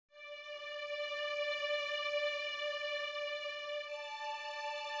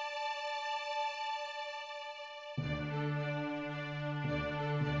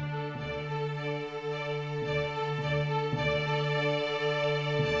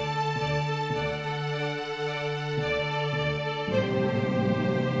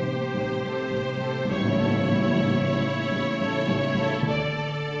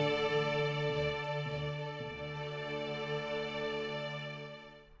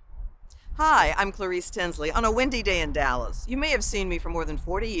Hi, I'm Clarice Tinsley on a windy day in Dallas. You may have seen me for more than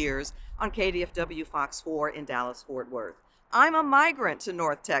 40 years on KDFW Fox 4 in Dallas-Fort Worth. I'm a migrant to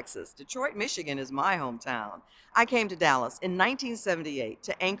North Texas. Detroit, Michigan is my hometown. I came to Dallas in 1978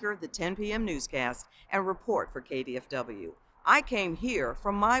 to anchor the 10 p.m. newscast and report for KDFW. I came here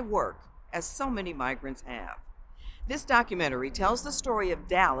from my work, as so many migrants have. This documentary tells the story of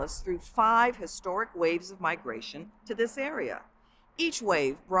Dallas through 5 historic waves of migration to this area. Each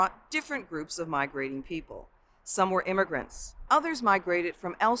wave brought different groups of migrating people. Some were immigrants, others migrated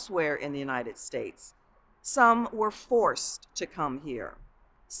from elsewhere in the United States. Some were forced to come here.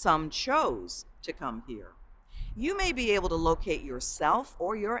 Some chose to come here. You may be able to locate yourself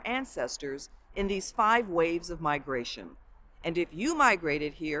or your ancestors in these 5 waves of migration. And if you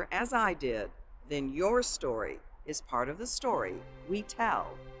migrated here, as I did, then your story is part of the story we tell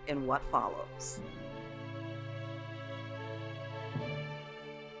in what follows.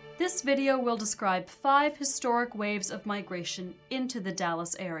 This video will describe 5 historic waves of migration into the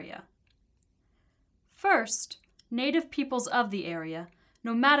Dallas area. First, native peoples of the area,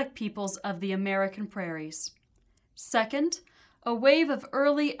 nomadic peoples of the American prairies. Second, a wave of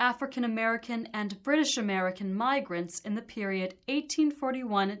early African American and British American migrants in the period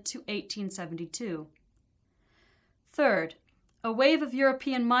 1841 to 1872. Third, a wave of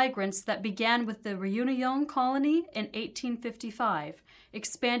European migrants that began with the Réunion colony in 1855,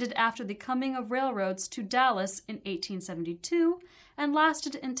 expanded after the coming of railroads to Dallas in 1872, and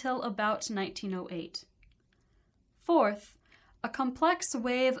lasted until about 1908. Fourth, a complex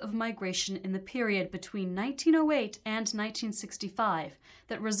wave of migration in the period between 1908 and 1965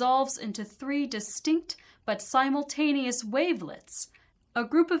 that resolves into 3 distinct but simultaneous wavelets. A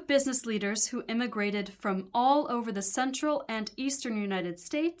group of business leaders who immigrated from all over the central and eastern United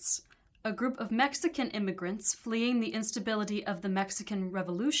States, a group of Mexican immigrants fleeing the instability of the Mexican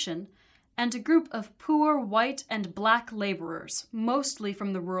Revolution, and a group of poor white and black laborers, mostly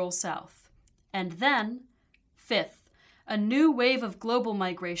from the rural South. And then, fifth, a new wave of global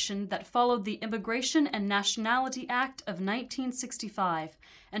migration that followed the Immigration and Nationality Act of 1965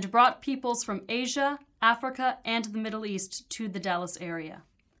 and brought peoples from Asia, Africa, and the Middle East to the Dallas area.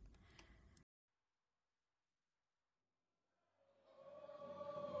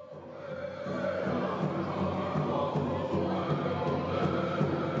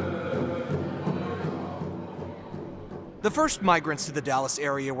 The first migrants to the Dallas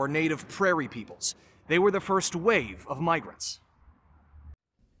area were native prairie peoples. They were the first wave of migrants.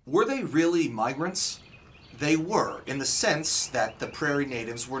 Were they really migrants? They were, in the sense that the prairie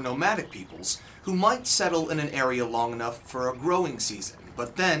natives were nomadic peoples who might settle in an area long enough for a growing season,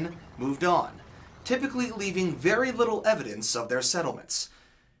 but then moved on, typically leaving very little evidence of their settlements.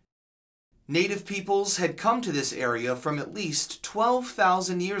 Native peoples had come to this area from at least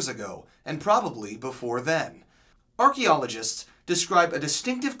 12,000 years ago, and probably before then. Archaeologists describe a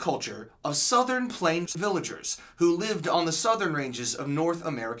distinctive culture of southern plains villagers who lived on the southern ranges of North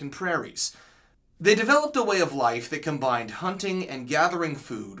American prairies. They developed a way of life that combined hunting and gathering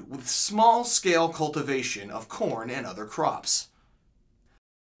food with small-scale cultivation of corn and other crops.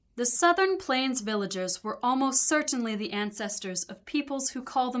 The Southern Plains villagers were almost certainly the ancestors of peoples who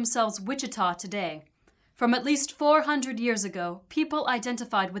call themselves Wichita today. From at least 400 years ago, people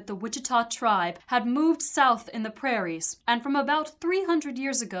identified with the Wichita tribe had moved south in the prairies, and from about 300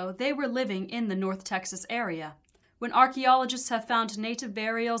 years ago, they were living in the North Texas area. When archaeologists have found native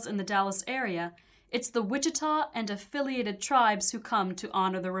burials in the Dallas area, it's the Wichita and affiliated tribes who come to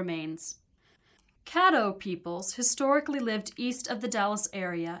honor the remains. Caddo peoples historically lived east of the Dallas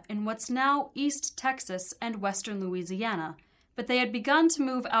area in what's now East Texas and western Louisiana, but they had begun to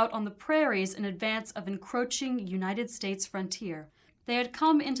move out on the prairies in advance of encroaching United States frontier. They had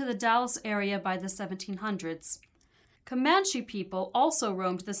come into the Dallas area by the 1700s. Comanche people also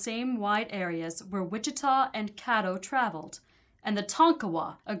roamed the same wide areas where Wichita and Caddo traveled, and the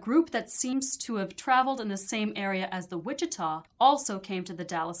Tonkawa, a group that seems to have traveled in the same area as the Wichita, also came to the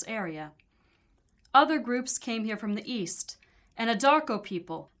Dallas area. Other groups came here from the east, an Anadarko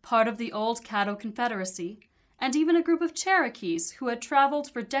people, part of the old Caddo Confederacy, and even a group of Cherokees who had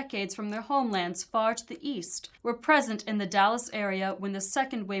traveled for decades from their homelands far to the east, were present in the Dallas area when the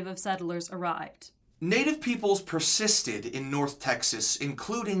second wave of settlers arrived. Native peoples persisted in North Texas,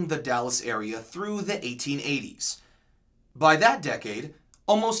 including the Dallas area, through the 1880s. By that decade,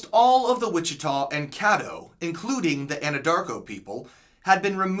 almost all of the Wichita and Caddo, including the Anadarko people, had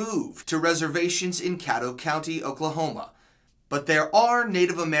been removed to reservations in Caddo County, Oklahoma. But there are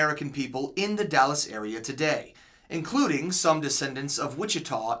Native American people in the Dallas area today, including some descendants of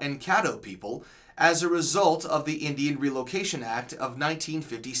Wichita and Caddo people, as a result of the Indian Relocation Act of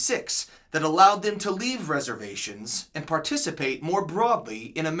 1956 that allowed them to leave reservations and participate more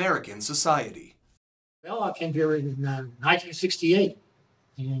broadly in American society. Well, I came here in 1968,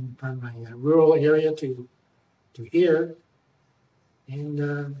 and from a rural area to here. And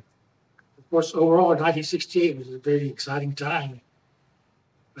of course, overall, in 1968 was a very exciting time.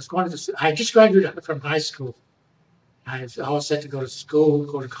 I just graduated from high school. I was all set to go to school,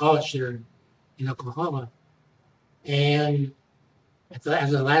 go to college here in Oklahoma. And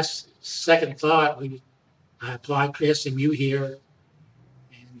as a last second thought, I applied for SMU here,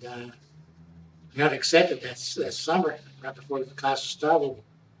 and got accepted that summer, right before the class started.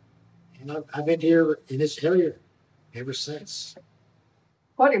 And I've been here in this area ever since.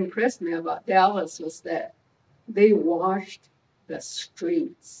 What impressed me about Dallas was that they washed the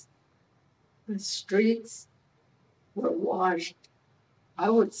streets. The streets were washed, I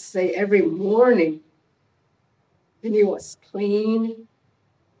would say, every morning. And it was clean.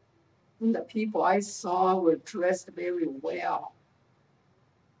 And the people I saw were dressed very well.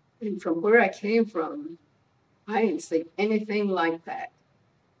 And from where I came from, I didn't see anything like that.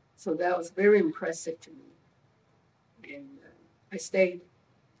 So that was very impressive to me. And I stayed.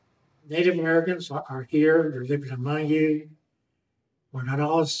 Native Americans are here. They're living among you. We're not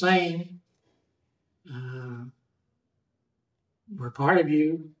all the same. We're part of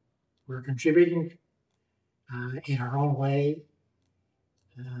you. We're contributing in our own way.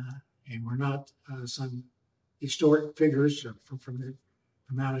 And we're not some historic figures from the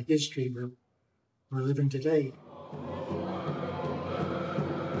amount of history we're living today.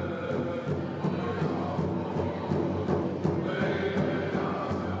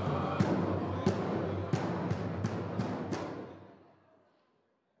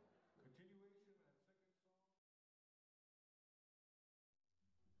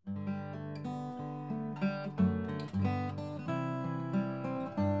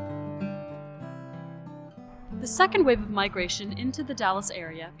 The second wave of migration into the Dallas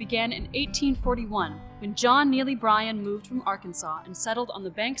area began in 1841, when John Neely Bryan moved from Arkansas and settled on the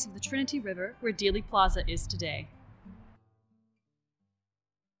banks of the Trinity River, where Dealey Plaza is today.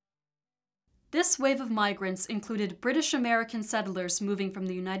 This wave of migrants included British American settlers moving from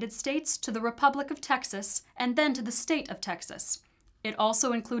the United States to the Republic of Texas and then to the state of Texas. It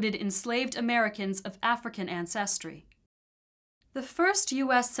also included enslaved Americans of African ancestry. The first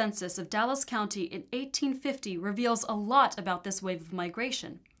U.S. census of Dallas County in 1850 reveals a lot about this wave of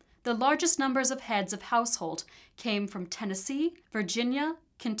migration. The largest numbers of heads of household came from Tennessee, Virginia,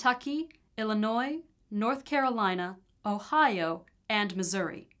 Kentucky, Illinois, North Carolina, Ohio, and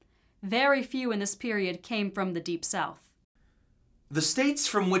Missouri. Very few in this period came from the Deep South. The states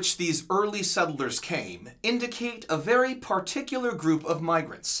from which these early settlers came indicate a very particular group of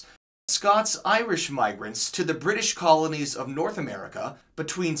migrants. Scots-Irish migrants to the British colonies of North America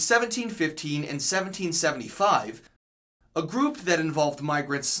between 1715 and 1775, a group that involved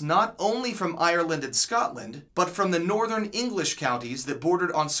migrants not only from Ireland and Scotland, but from the northern English counties that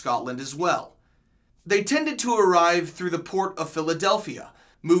bordered on Scotland as well. They tended to arrive through the port of Philadelphia,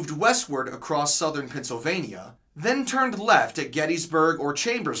 moved westward across southern Pennsylvania, then turned left at Gettysburg or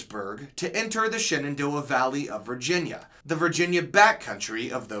Chambersburg to enter the Shenandoah Valley of Virginia, the Virginia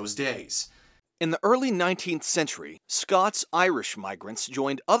backcountry of those days. In the early 19th century, Scots-Irish migrants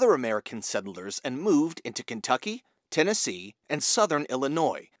joined other American settlers and moved into Kentucky, Tennessee, and southern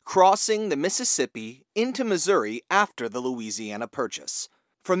Illinois, crossing the Mississippi into Missouri after the Louisiana Purchase.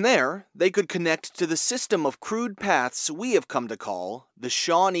 From there, they could connect to the system of crude paths we have come to call the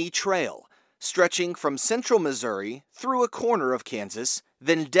Shawnee Trail, stretching from central Missouri through a corner of Kansas,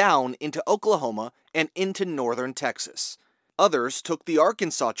 then down into Oklahoma and into northern Texas. Others took the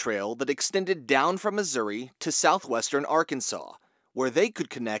Arkansas Trail that extended down from Missouri to southwestern Arkansas, where they could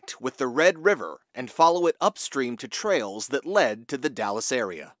connect with the Red River and follow it upstream to trails that led to the Dallas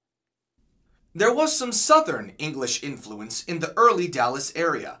area. There was some southern English influence in the early Dallas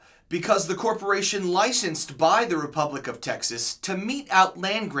area, because the corporation licensed by the Republic of Texas to mete out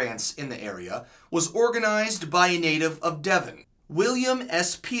land grants in the area was organized by a native of Devon, William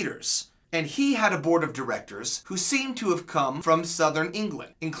S. Peters, and he had a board of directors who seemed to have come from southern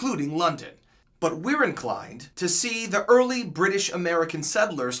England, including London. But we're inclined to see the early British American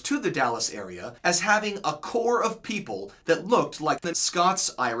settlers to the Dallas area as having a core of people that looked like the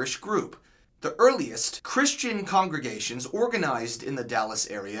Scots-Irish group. The earliest Christian congregations organized in the Dallas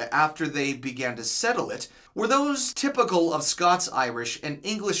area after they began to settle it were those typical of Scots-Irish and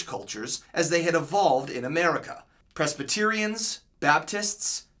English cultures as they had evolved in America: Presbyterians,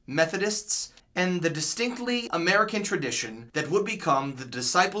 Baptists, Methodists, and the distinctly American tradition that would become the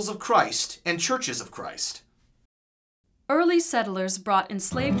Disciples of Christ and Churches of Christ. Early settlers brought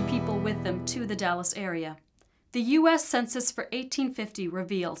enslaved people with them to the Dallas area. The U.S. Census for 1850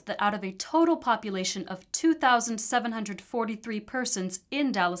 revealed that out of a total population of 2,743 persons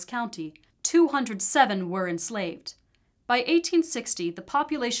in Dallas County, 207 were enslaved. By 1860, the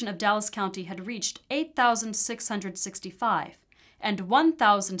population of Dallas County had reached 8,665, and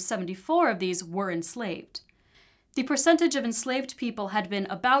 1,074 of these were enslaved. The percentage of enslaved people had been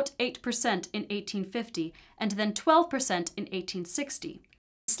about 8% in 1850 and then 12% in 1860.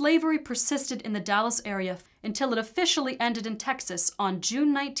 Slavery persisted in the Dallas area until it officially ended in Texas on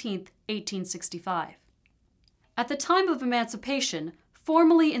June 19, 1865. At the time of emancipation,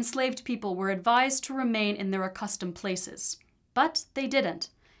 formerly enslaved people were advised to remain in their accustomed places. But they didn't.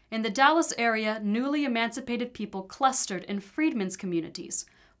 In the Dallas area, newly emancipated people clustered in freedmen's communities,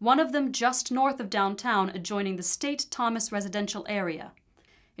 one of them just north of downtown adjoining the State Thomas residential area.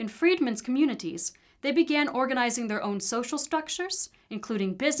 In freedmen's communities, they began organizing their own social structures,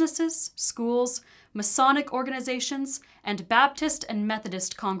 including businesses, schools, Masonic organizations, and Baptist and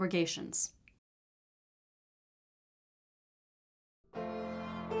Methodist congregations.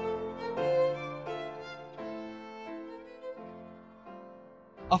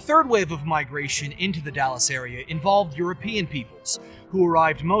 A third wave of migration into the Dallas area involved European peoples, who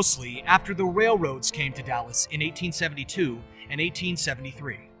arrived mostly after the railroads came to Dallas in 1872 and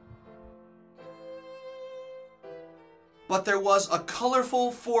 1873. But there was a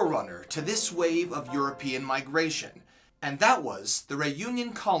colorful forerunner to this wave of European migration, and that was the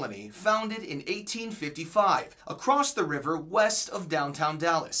Reunion Colony, founded in 1855 across the river west of downtown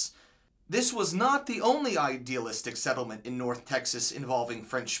Dallas. This was not the only idealistic settlement in North Texas involving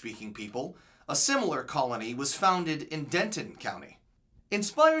French-speaking people. A similar colony was founded in Denton County.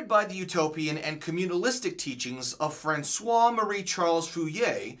 Inspired by the utopian and communalistic teachings of François-Marie Charles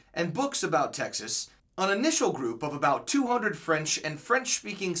Fourier and books about Texas, an initial group of about 200 French and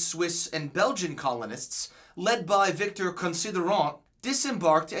French-speaking Swiss and Belgian colonists, led by Victor Considerant,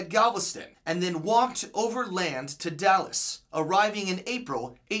 disembarked at Galveston and then walked overland to Dallas, arriving in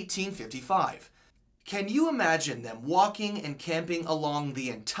April 1855. Can you imagine them walking and camping along the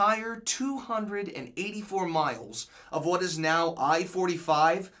entire 284 miles of what is now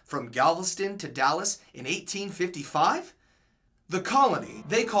I-45 from Galveston to Dallas in 1855? The colony,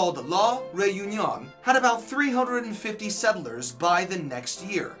 they called La Réunion, had about 350 settlers by the next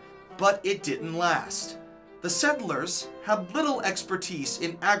year, but it didn't last. The settlers had little expertise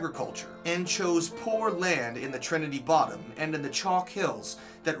in agriculture and chose poor land in the Trinity Bottom and in the chalk hills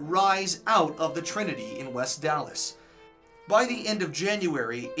that rise out of the Trinity in West Dallas. By the end of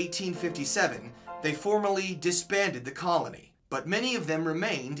January 1857, they formally disbanded the colony, but many of them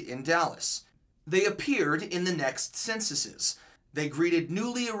remained in Dallas. They appeared in the next censuses. They greeted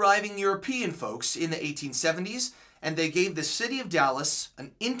newly arriving European folks in the 1870s, and they gave the city of Dallas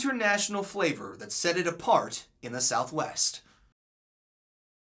an international flavor that set it apart in the Southwest.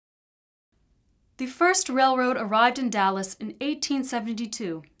 The first railroad arrived in Dallas in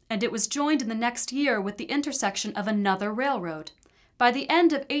 1872, and it was joined in the next year with the intersection of another railroad. By the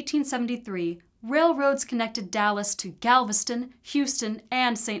end of 1873, railroads connected Dallas to Galveston, Houston,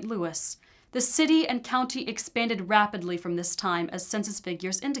 and St. Louis. The city and county expanded rapidly from this time, as census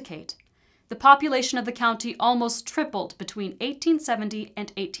figures indicate. The population of the county almost tripled between 1870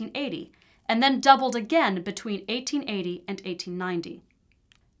 and 1880, and then doubled again between 1880 and 1890.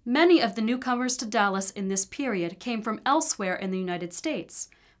 Many of the newcomers to Dallas in this period came from elsewhere in the United States,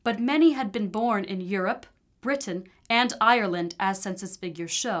 but many had been born in Europe, Britain, and Ireland, as census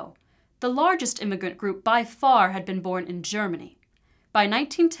figures show. The largest immigrant group by far had been born in Germany. By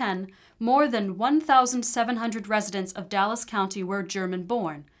 1910, more than 1,700 residents of Dallas County were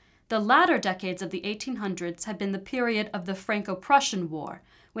German-born. The latter decades of the 1800s had been the period of the Franco-Prussian War,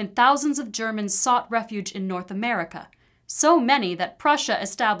 when thousands of Germans sought refuge in North America, so many that Prussia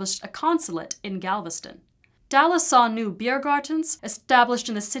established a consulate in Galveston. Dallas saw new beer gardens established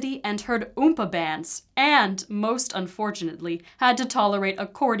in the city and heard Oompa bands, and, most unfortunately, had to tolerate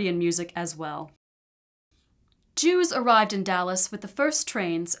accordion music as well. Jews arrived in Dallas with the first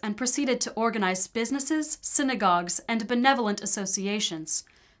trains and proceeded to organize businesses, synagogues, and benevolent associations.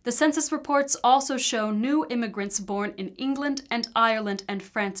 The census reports also show new immigrants born in England and Ireland and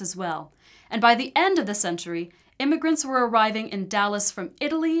France as well. And by the end of the century, immigrants were arriving in Dallas from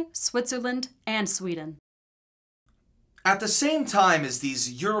Italy, Switzerland, and Sweden. At the same time as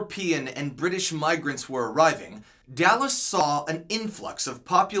these European and British migrants were arriving, Dallas saw an influx of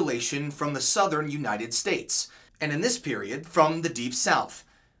population from the southern United States, and in this period, from the Deep South.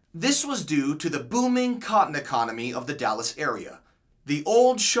 This was due to the booming cotton economy of the Dallas area. The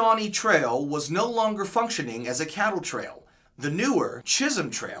old Shawnee Trail was no longer functioning as a cattle trail. The newer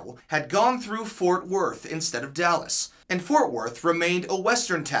Chisholm Trail had gone through Fort Worth instead of Dallas, and Fort Worth remained a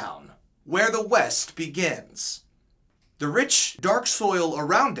western town, where the West begins. The rich, dark soil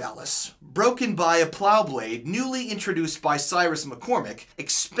around Dallas, broken by a plow blade newly introduced by Cyrus McCormick,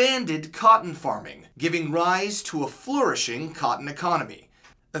 expanded cotton farming, giving rise to a flourishing cotton economy.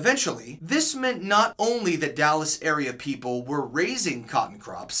 Eventually, this meant not only that Dallas area people were raising cotton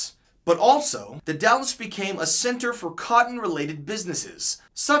crops, but also that Dallas became a center for cotton-related businesses,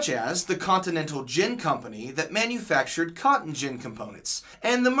 such as the Continental Gin Company that manufactured cotton gin components,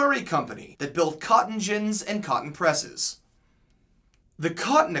 and the Murray Company that built cotton gins and cotton presses. The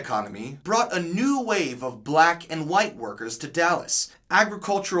cotton economy brought a new wave of black and white workers to Dallas,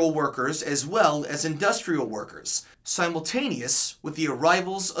 agricultural workers as well as industrial workers, simultaneous with the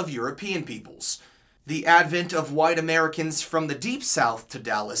arrivals of European peoples. The advent of white Americans from the Deep South to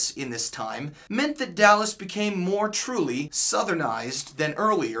Dallas in this time meant that Dallas became more truly Southernized than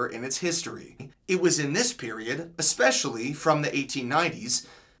earlier in its history. It was in this period, especially from the 1890s,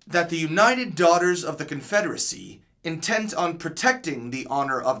 that the United Daughters of the Confederacy, intent on protecting the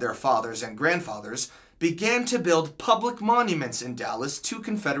honor of their fathers and grandfathers, began to build public monuments in Dallas to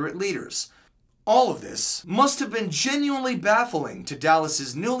Confederate leaders. All of this must have been genuinely baffling to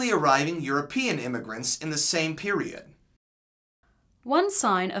Dallas's newly arriving European immigrants in the same period. One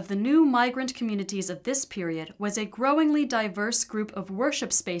sign of the new migrant communities of this period was a growingly diverse group of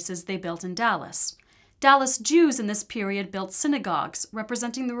worship spaces they built in Dallas. Dallas Jews in this period built synagogues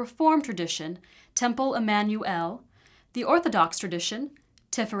representing the Reform tradition, Temple Emanu-El, the Orthodox tradition,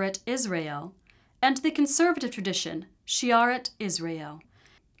 Tiferet Israel, and the conservative tradition, Shiaret Israel.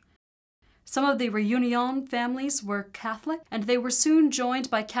 Some of the Reunion families were Catholic, and they were soon joined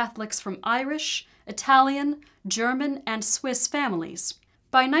by Catholics from Irish, Italian, German, and Swiss families.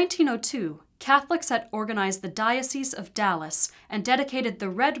 By 1902, Catholics had organized the Diocese of Dallas and dedicated the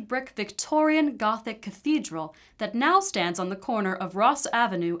red brick Victorian Gothic cathedral that now stands on the corner of Ross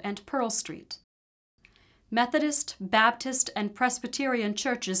Avenue and Pearl Street. Methodist, Baptist, and Presbyterian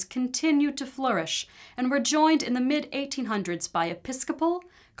churches continued to flourish and were joined in the mid-1800s by Episcopal,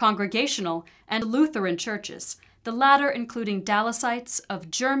 Congregational, and Lutheran churches, the latter including Dallasites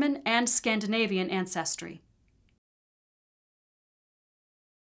of German and Scandinavian ancestry.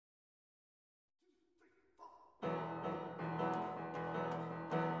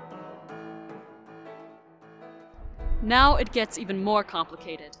 Now it gets even more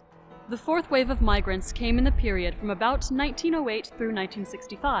complicated. The fourth wave of migrants came in the period from about 1908 through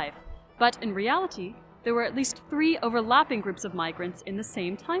 1965, but in reality, there were at least 3 overlapping groups of migrants in the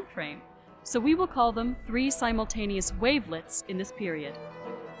same time frame, so we will call them 3 simultaneous wavelets in this period.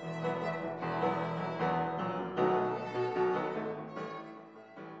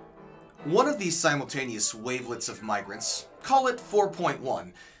 One of these simultaneous wavelets of migrants, call it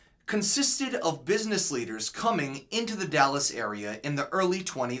 4.1, consisted of business leaders coming into the Dallas area in the early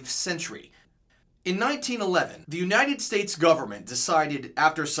 20th century. In 1911, the United States government decided,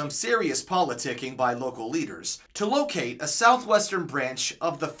 after some serious politicking by local leaders, to locate a southwestern branch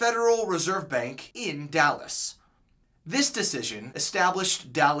of the Federal Reserve Bank in Dallas. This decision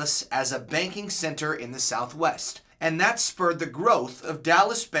established Dallas as a banking center in the Southwest, and that spurred the growth of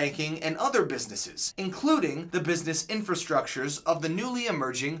Dallas banking and other businesses, including the business infrastructures of the newly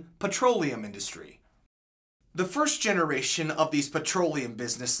emerging petroleum industry. The first generation of these petroleum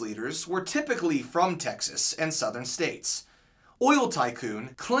business leaders were typically from Texas and southern states. Oil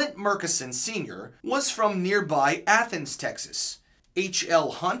tycoon Clint Murchison Sr. was from nearby Athens, Texas.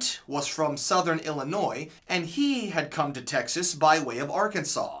 H.L. Hunt was from southern Illinois, and he had come to Texas by way of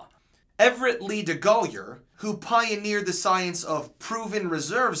Arkansas. Everett Lee DeGolyer, who pioneered the science of proven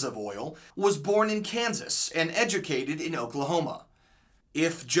reserves of oil, was born in Kansas and educated in Oklahoma.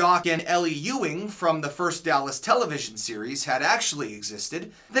 If Jock and Ellie Ewing from the first Dallas television series had actually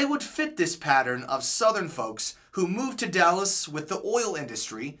existed, they would fit this pattern of Southern folks who moved to Dallas with the oil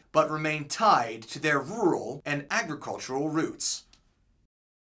industry but remained tied to their rural and agricultural roots.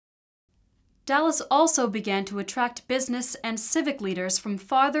 Dallas also began to attract business and civic leaders from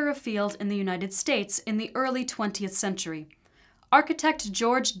farther afield in the United States in the early 20th century. Architect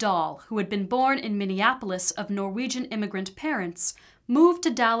George Dahl, who had been born in Minneapolis of Norwegian immigrant parents, moved to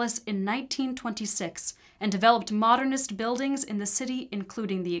Dallas in 1926 and developed modernist buildings in the city,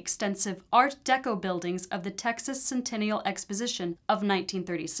 including the extensive Art Deco buildings of the Texas Centennial Exposition of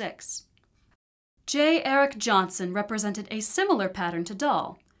 1936. J. Eric Johnson represented a similar pattern to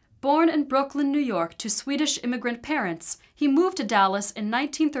Dahl. Born in Brooklyn, New York, to Swedish immigrant parents, he moved to Dallas in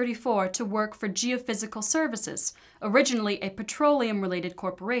 1934 to work for Geophysical Services, originally a petroleum-related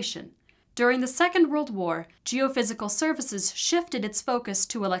corporation. During the Second World War, Geophysical Services shifted its focus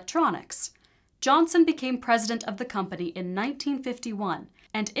to electronics. Johnson became president of the company in 1951,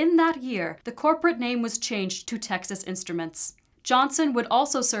 and in that year, the corporate name was changed to Texas Instruments. Johnson would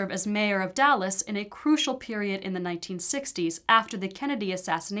also serve as mayor of Dallas in a crucial period in the 1960s after the Kennedy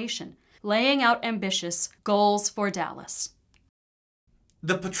assassination, laying out ambitious goals for Dallas.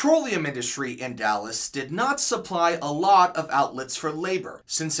 The petroleum industry in Dallas did not supply a lot of outlets for labor,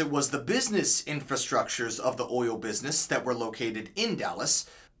 since it was the business infrastructures of the oil business that were located in Dallas,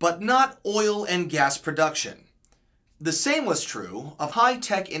 but not oil and gas production. The same was true of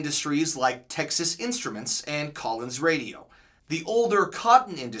high-tech industries like Texas Instruments and Collins Radio. The older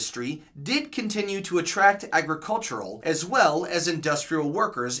cotton industry did continue to attract agricultural as well as industrial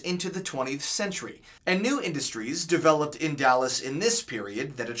workers into the 20th century, and new industries developed in Dallas in this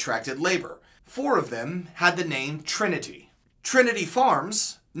period that attracted labor. 4 of them had the name Trinity. Trinity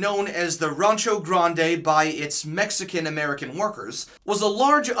Farms, known as the Rancho Grande by its Mexican-American workers, was a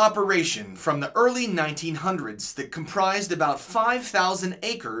large operation from the early 1900s that comprised about 5,000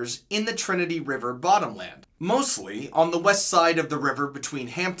 acres in the Trinity River bottomland, mostly on the west side of the river between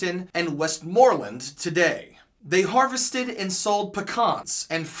Hampton and Westmoreland today. They harvested and sold pecans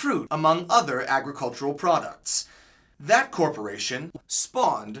and fruit, among other agricultural products. That corporation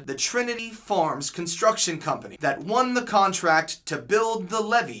spawned the Trinity Farms Construction Company that won the contract to build the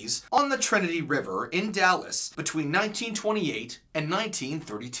levees on the Trinity River in Dallas between 1928 and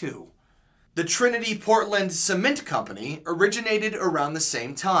 1932. The Trinity Portland Cement Company originated around the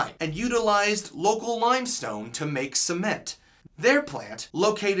same time and utilized local limestone to make cement. Their plant,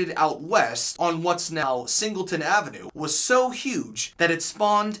 located out west on what's now Singleton Avenue, was so huge that it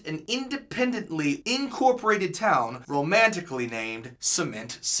spawned an independently incorporated town romantically named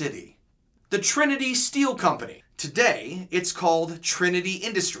Cement City. The Trinity Steel Company, today it's called Trinity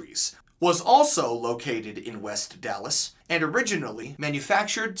Industries, was also located in West Dallas and originally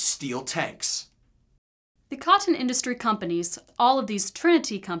manufactured steel tanks. The cotton industry companies, all of these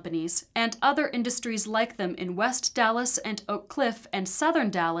Trinity companies, and other industries like them in West Dallas and Oak Cliff and Southern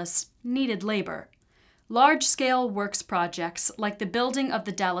Dallas needed labor. Large-scale works projects like the building of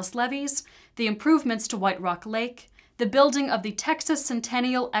the Dallas levees, the improvements to White Rock Lake, the building of the Texas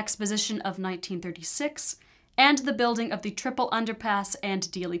Centennial Exposition of 1936, and the building of the Triple Underpass and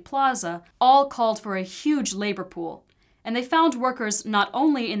Dealey Plaza all called for a huge labor pool. And they found workers not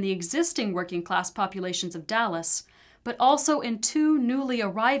only in the existing working-class populations of Dallas, but also in 2 newly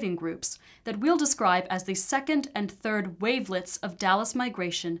arriving groups that we'll describe as the second and third wavelets of Dallas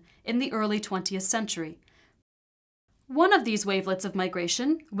migration in the early 20th century. One of these wavelets of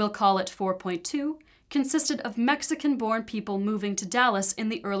migration, we'll call it 4.2, consisted of Mexican-born people moving to Dallas in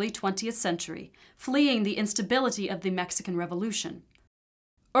the early 20th century, fleeing the instability of the Mexican Revolution.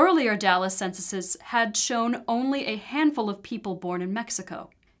 Earlier Dallas censuses had shown only a handful of people born in Mexico.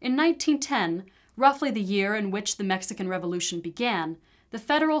 In 1910, roughly the year in which the Mexican Revolution began, the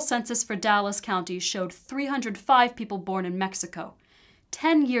federal census for Dallas County showed 305 people born in Mexico.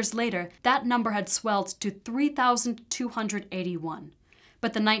 10 years later, that number had swelled to 3,281.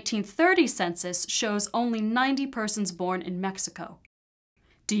 But the 1930 census shows only 90 persons born in Mexico.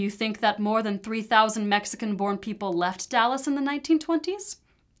 Do you think that more than 3,000 Mexican-born people left Dallas in the 1920s?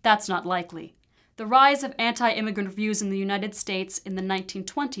 That's not likely. The rise of anti-immigrant views in the United States in the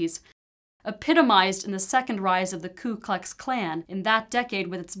 1920s, epitomized in the second rise of the Ku Klux Klan in that decade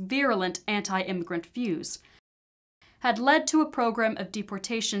with its virulent anti-immigrant views, had led to a program of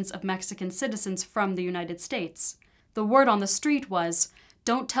deportations of Mexican citizens from the United States. The word on the street was,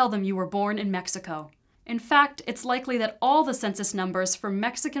 "Don't tell them you were born in Mexico." In fact, it's likely that all the census numbers for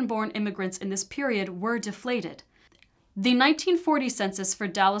Mexican-born immigrants in this period were deflated. The 1940 census for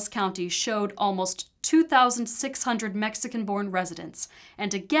Dallas County showed almost 2,600 Mexican-born residents,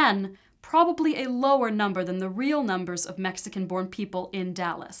 and again, probably a lower number than the real numbers of Mexican-born people in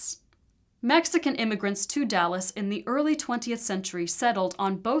Dallas. Mexican immigrants to Dallas in the early 20th century settled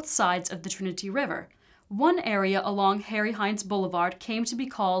on both sides of the Trinity River. One area along Harry Hines Boulevard came to be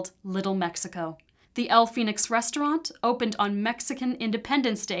called Little Mexico. The El Fenix restaurant, opened on Mexican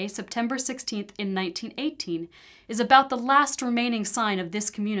Independence Day, September 16th in 1918, is about the last remaining sign of this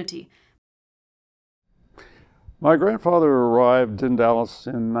community. My grandfather arrived in Dallas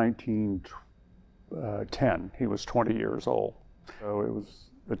in 1910. He was 20 years old. So it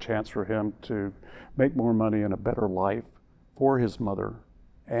was a chance for him to make more money and a better life for his mother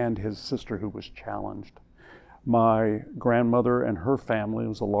and his sister who was challenged. My grandmother and her family, it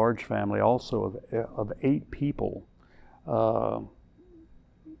was a large family also of 8 people.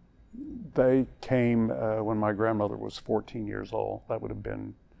 They came when my grandmother was 14 years old. That would have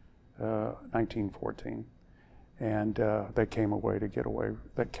been 1914. And they came to get away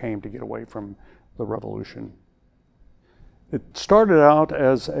from the revolution. It started out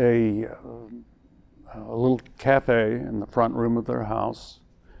as a little cafe in the front room of their house,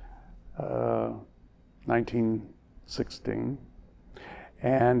 1916.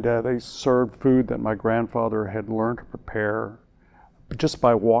 And they served food that my grandfather had learned to prepare just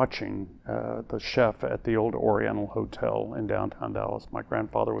by watching the chef at the old Oriental Hotel in downtown Dallas. My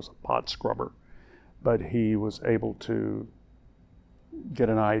grandfather was a pot scrubber, but he was able to get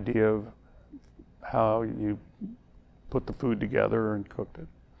an idea of how you put the food together and cooked it.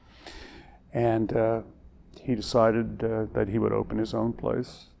 And he decided that he would open his own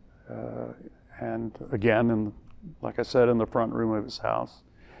place. And again, like I said, in the front room of his house,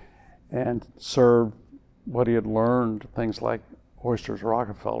 and serve what he had learned, things like oysters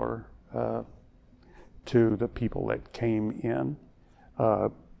Rockefeller, to the people that came in.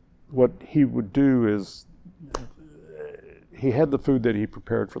 What he would do is, he had the food that he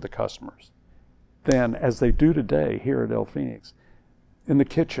prepared for the customers. Then, as they do today here at El Fenix, in the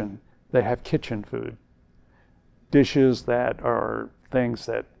kitchen, they have kitchen food. Dishes that are things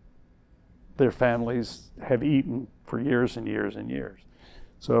that their families have eaten for years and years and years.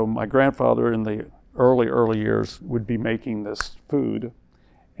 So my grandfather in the early years would be making this food,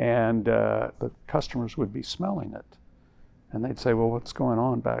 and the customers would be smelling it. And they'd say, well, what's going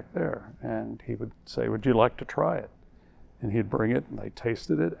on back there? And he would say, would you like to try it? And he'd bring it, and they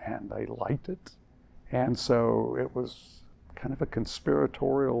tasted it, and they liked it. And so it was kind of a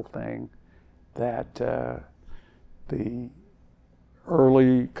conspiratorial thing that the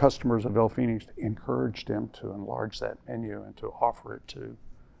early customers of El Fenix encouraged him to enlarge that menu and to offer it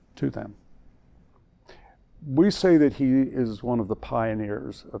to them. We say that he is one of the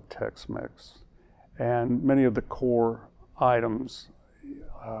pioneers of Tex-Mex, and many of the core items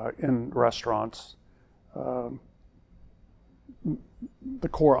in restaurants, the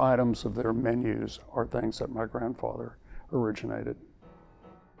core items of their menus are things that my grandfather originated.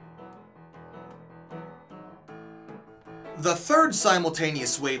 The third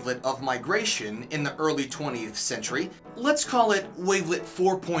simultaneous wavelet of migration in the early 20th century, let's call it wavelet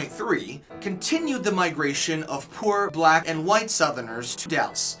 4.3, continued the migration of poor black and white Southerners to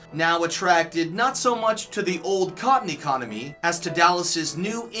Dallas, now attracted not so much to the old cotton economy as to Dallas's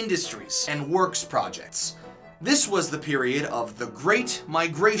new industries and works projects. This was the period of the Great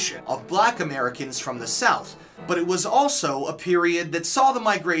Migration of Black Americans from the South, but it was also a period that saw the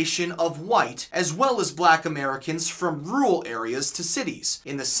migration of white as well as Black Americans from rural areas to cities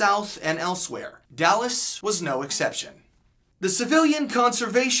in the South and elsewhere. Dallas was no exception. The Civilian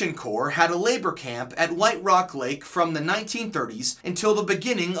Conservation Corps had a labor camp at White Rock Lake from the 1930s until the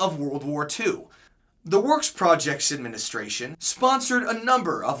beginning of World War II. The Works Projects Administration sponsored a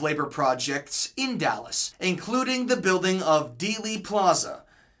number of labor projects in Dallas, including the building of Dealey Plaza.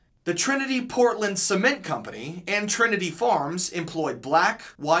 The Trinity Portland Cement Company and Trinity Farms employed black,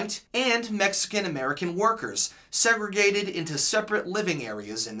 white, and Mexican-American workers, segregated into separate living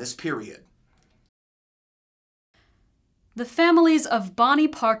areas in this period. The families of Bonnie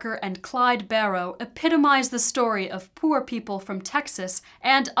Parker and Clyde Barrow epitomize the story of poor people from Texas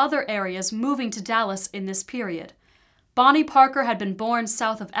and other areas moving to Dallas in this period. Bonnie Parker had been born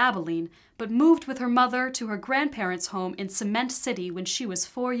south of Abilene, but moved with her mother to her grandparents' home in Cement City when she was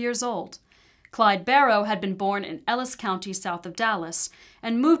 4 years old. Clyde Barrow had been born in Ellis County south of Dallas,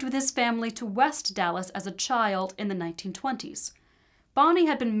 and moved with his family to West Dallas as a child in the 1920s. Bonnie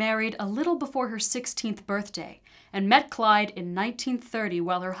had been married a little before her 16th birthday, and met Clyde in 1930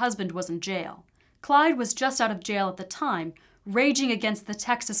 while her husband was in jail. Clyde was just out of jail at the time, raging against the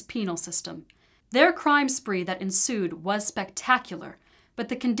Texas penal system. Their crime spree that ensued was spectacular, but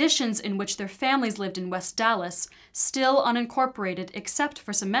the conditions in which their families lived in West Dallas, still unincorporated except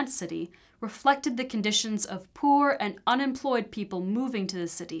for Cement City, reflected the conditions of poor and unemployed people moving to the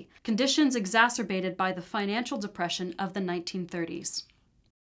city, conditions exacerbated by the financial depression of the 1930s.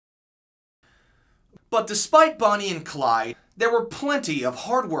 But despite Bonnie and Clyde, there were plenty of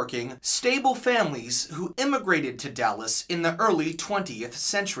hardworking, stable families who immigrated to Dallas in the early 20th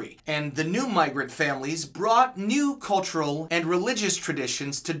century, and the new migrant families brought new cultural and religious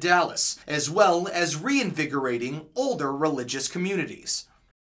traditions to Dallas, as well as reinvigorating older religious communities.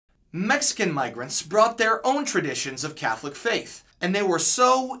 Mexican migrants brought their own traditions of Catholic faith. And they were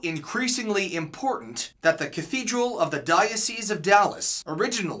so increasingly important that the Cathedral of the Diocese of Dallas,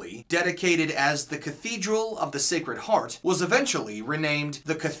 originally dedicated as the Cathedral of the Sacred Heart, was eventually renamed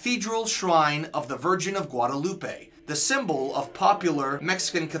the Cathedral Shrine of the Virgin of Guadalupe, the symbol of popular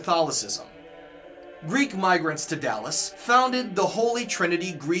Mexican Catholicism. Greek migrants to Dallas founded the Holy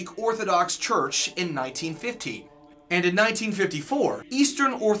Trinity Greek Orthodox Church in 1915. And in 1954,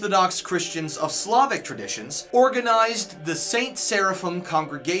 Eastern Orthodox Christians of Slavic traditions organized the St. Seraphim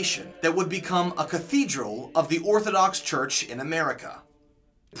congregation that would become a cathedral of the Orthodox Church in America.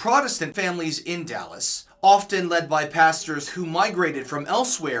 Protestant families in Dallas, often led by pastors who migrated from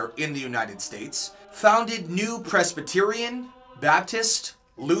elsewhere in the United States, founded new Presbyterian, Baptist,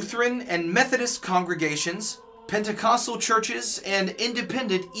 Lutheran, and Methodist congregations, Pentecostal churches, and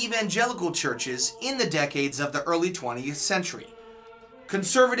independent evangelical churches in the decades of the early 20th century.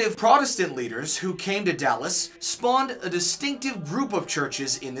 Conservative Protestant leaders who came to Dallas spawned a distinctive group of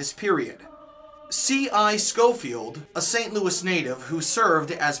churches in this period. C.I. Schofield, a St. Louis native who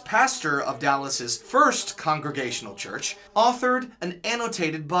served as pastor of Dallas's first Congregational Church, authored an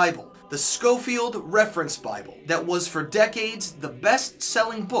annotated Bible, the Schofield Reference Bible, that was for decades the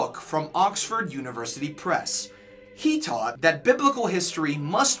best-selling book from Oxford University Press. He taught that biblical history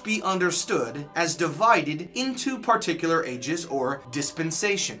must be understood as divided into particular ages or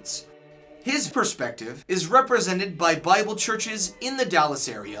dispensations. His perspective is represented by Bible churches in the Dallas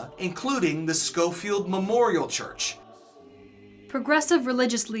area, including the Schofield Memorial Church. Progressive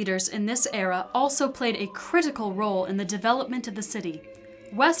religious leaders in this era also played a critical role in the development of the city.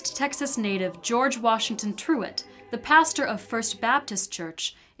 West Texas native George Washington Truett, the pastor of First Baptist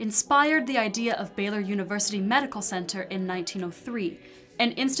Church, inspired the idea of Baylor University Medical Center in 1903,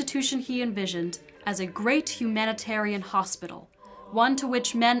 an institution he envisioned as a great humanitarian hospital, one to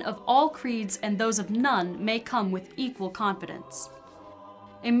which men of all creeds and those of none may come with equal confidence.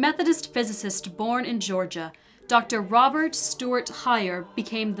 A Methodist physicist born in Georgia, Dr. Robert Stewart Heyer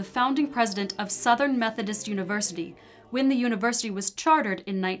became the founding president of Southern Methodist University when the university was chartered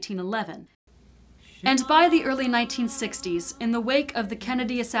in 1911. And by the early 1960s, in the wake of the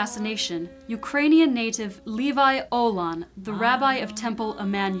Kennedy assassination, Ukrainian native Levi Olan, the rabbi of Temple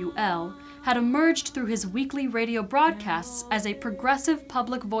Emanu-El, had emerged through his weekly radio broadcasts as a progressive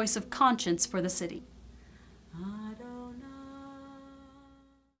public voice of conscience for the city.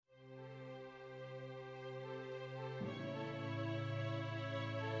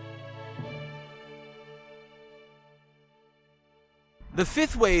 The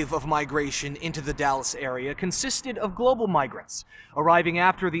fifth wave of migration into the Dallas area consisted of global migrants, arriving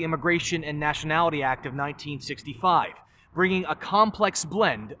after the Immigration and Nationality Act of 1965, bringing a complex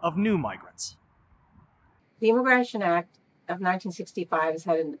blend of new migrants. The Immigration Act of 1965 has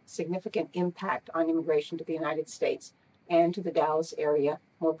had a significant impact on immigration to the United States and to the Dallas area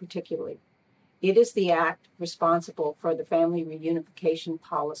more particularly. It is the act responsible for the family reunification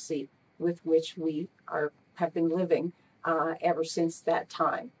policy with which we have been living ever since that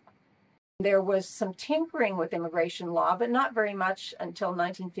time. There was some tinkering with immigration law, but not very much until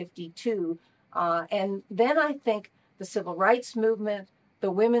 1952. And then I think the civil rights movement,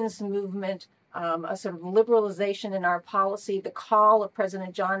 the women's movement, a sort of liberalization in our policy, the call of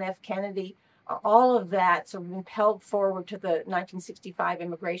President John F. Kennedy, all of that sort of impelled forward to the 1965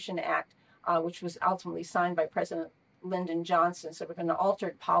 Immigration Act, which was ultimately signed by President Lyndon Johnson, sort of an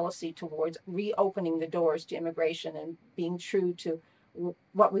altered policy towards reopening the doors to immigration and being true to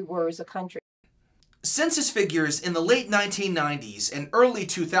what we were as a country. Census figures in the late 1990s and early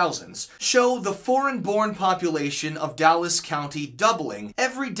 2000s show the foreign-born population of Dallas County doubling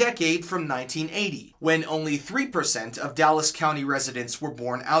every decade from 1980, when only 3% of Dallas County residents were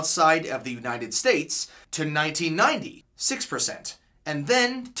born outside of the United States, to 1990, 6%, and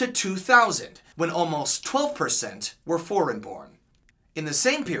then to 2000, when almost 12% were foreign-born. In the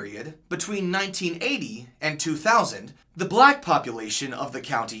same period, between 1980 and 2000, the black population of the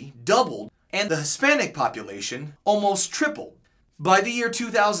county doubled and the Hispanic population almost tripled. By the year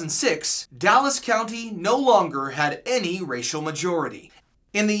 2006, Dallas County no longer had any racial majority.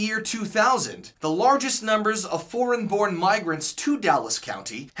 In the year 2000, the largest numbers of foreign-born migrants to Dallas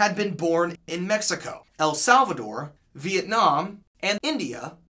County had been born in Mexico, El Salvador, Vietnam, and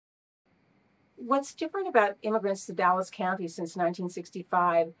India. What's different about immigrants to Dallas County since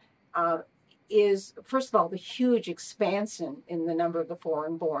 1965 is, first of all, the huge expansion in the number of the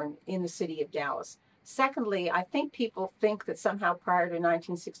foreign-born in the city of Dallas. Secondly, I think people think that somehow prior to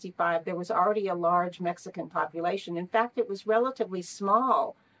 1965 there was already a large Mexican population. In fact, it was relatively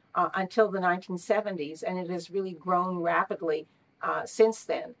small until the 1970s, and it has really grown rapidly since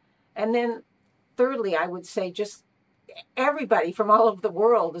then. And then thirdly, I would say just everybody from all over the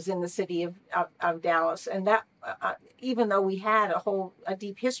world was in the city of Dallas. And that, even though we had a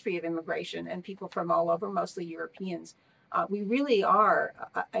deep history of immigration and people from all over, mostly Europeans, we really are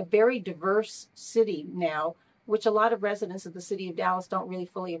a very diverse city now, which a lot of residents of the city of Dallas don't really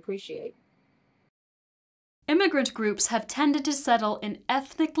fully appreciate. Immigrant groups have tended to settle in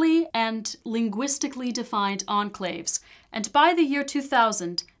ethnically and linguistically defined enclaves, and by the year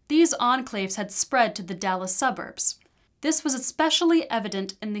 2000, these enclaves had spread to the Dallas suburbs. This was especially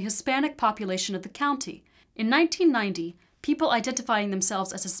evident in the Hispanic population of the county. In 1990, people identifying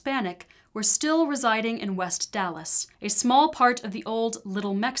themselves as Hispanic were still residing in West Dallas, a small part of the old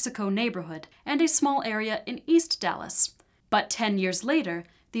Little Mexico neighborhood, and a small area in East Dallas. But 10 years later,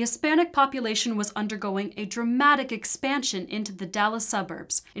 the Hispanic population was undergoing a dramatic expansion into the Dallas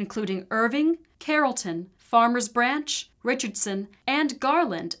suburbs, including Irving, Carrollton, Farmers Branch, Richardson, and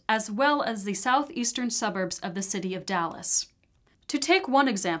Garland, as well as the southeastern suburbs of the city of Dallas. To take one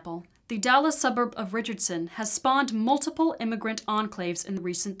example, the Dallas suburb of Richardson has spawned multiple immigrant enclaves in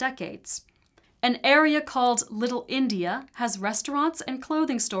recent decades. An area called Little India has restaurants and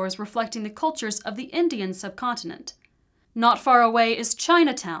clothing stores reflecting the cultures of the Indian subcontinent. Not far away is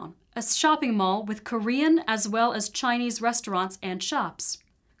Chinatown, a shopping mall with Korean as well as Chinese restaurants and shops.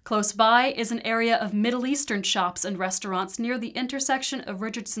 Close by is an area of Middle Eastern shops and restaurants near the intersection of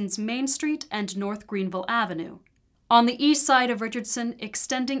Richardson's Main Street and North Greenville Avenue. On the east side of Richardson,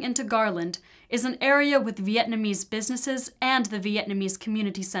 extending into Garland, is an area with Vietnamese businesses and the Vietnamese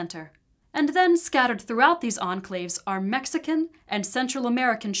Community Center. And then scattered throughout these enclaves are Mexican and Central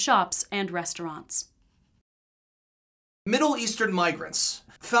American shops and restaurants. Middle Eastern migrants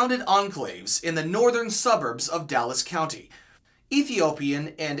founded enclaves in the northern suburbs of Dallas County.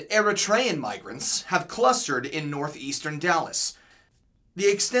 Ethiopian and Eritrean migrants have clustered in northeastern Dallas. The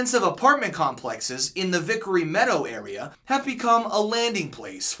extensive apartment complexes in the Vickery Meadow area have become a landing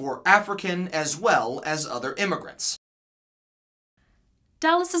place for African as well as other immigrants.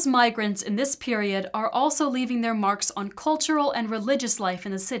 Dallas's migrants in this period are also leaving their marks on cultural and religious life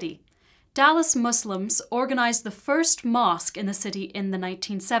in the city. Dallas Muslims organized the first mosque in the city in the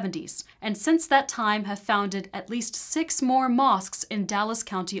 1970s, and since that time have founded at least 6 more mosques in Dallas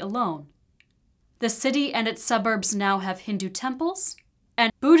County alone. The city and its suburbs now have Hindu temples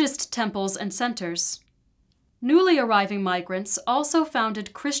and Buddhist temples and centers. Newly arriving migrants also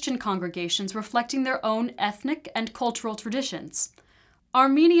founded Christian congregations reflecting their own ethnic and cultural traditions.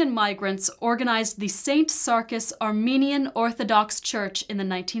 Armenian migrants organized the St. Sarkis Armenian Orthodox Church in the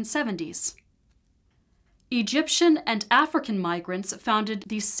 1970s. Egyptian and African migrants founded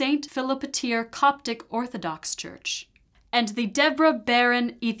the St. Philopatir Coptic Orthodox Church and the Deborah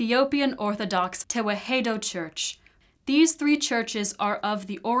Barron Ethiopian Orthodox Tewahedo Church. These 3 churches are of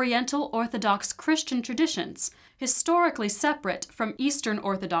the Oriental Orthodox Christian traditions, historically separate from Eastern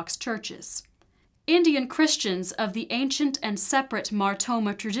Orthodox churches. Indian Christians of the ancient and separate Mar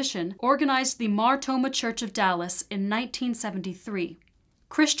Thoma tradition organized the Mar Thoma Church of Dallas in 1973.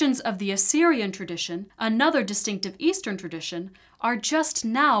 Christians of the Assyrian tradition, another distinctive Eastern tradition, are just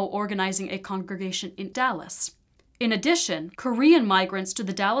now organizing a congregation in Dallas. In addition, Korean migrants to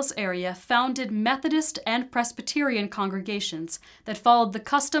the Dallas area founded Methodist and Presbyterian congregations that followed the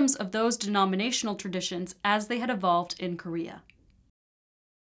customs of those denominational traditions as they had evolved in Korea.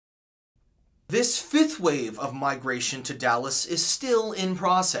 This 5th wave of migration to Dallas is still in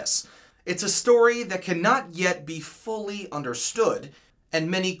process. It's a story that cannot yet be fully understood, and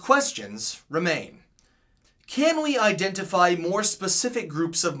many questions remain. Can we identify more specific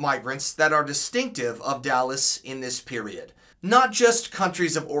groups of migrants that are distinctive of Dallas in this period? Not just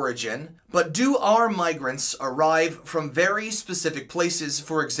countries of origin, but do our migrants arrive from very specific places,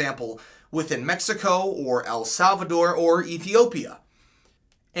 for example, within Mexico or El Salvador or Ethiopia?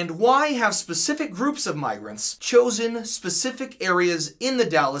 And why have specific groups of migrants chosen specific areas in the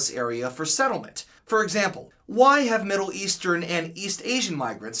Dallas area for settlement? For example, why have Middle Eastern and East Asian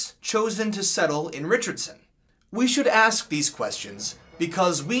migrants chosen to settle in Richardson? We should ask these questions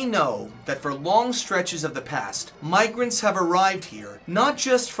because we know that for long stretches of the past, migrants have arrived here not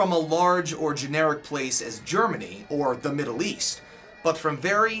just from a large or generic place as Germany or the Middle East, but from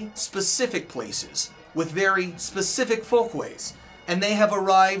very specific places with very specific folkways. And they have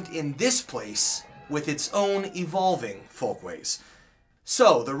arrived in this place with its own evolving folkways.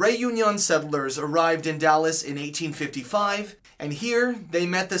 So, the Réunion settlers arrived in Dallas in 1855, and here they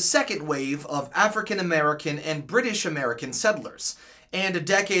met the second wave of African American and British American settlers. And a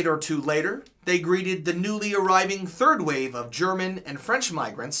decade or 2 later, they greeted the newly arriving third wave of German and French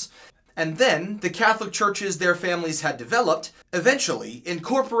migrants, And then, the Catholic churches their families had developed eventually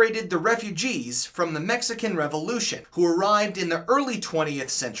incorporated the refugees from the Mexican Revolution, who arrived in the early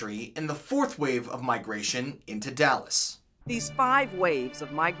 20th century in the fourth wave of migration into Dallas. These 5 waves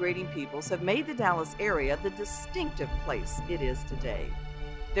of migrating peoples have made the Dallas area the distinctive place it is today.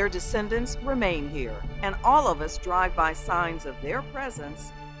 Their descendants remain here, and all of us drive by signs of their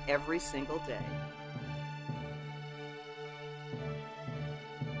presence every single day.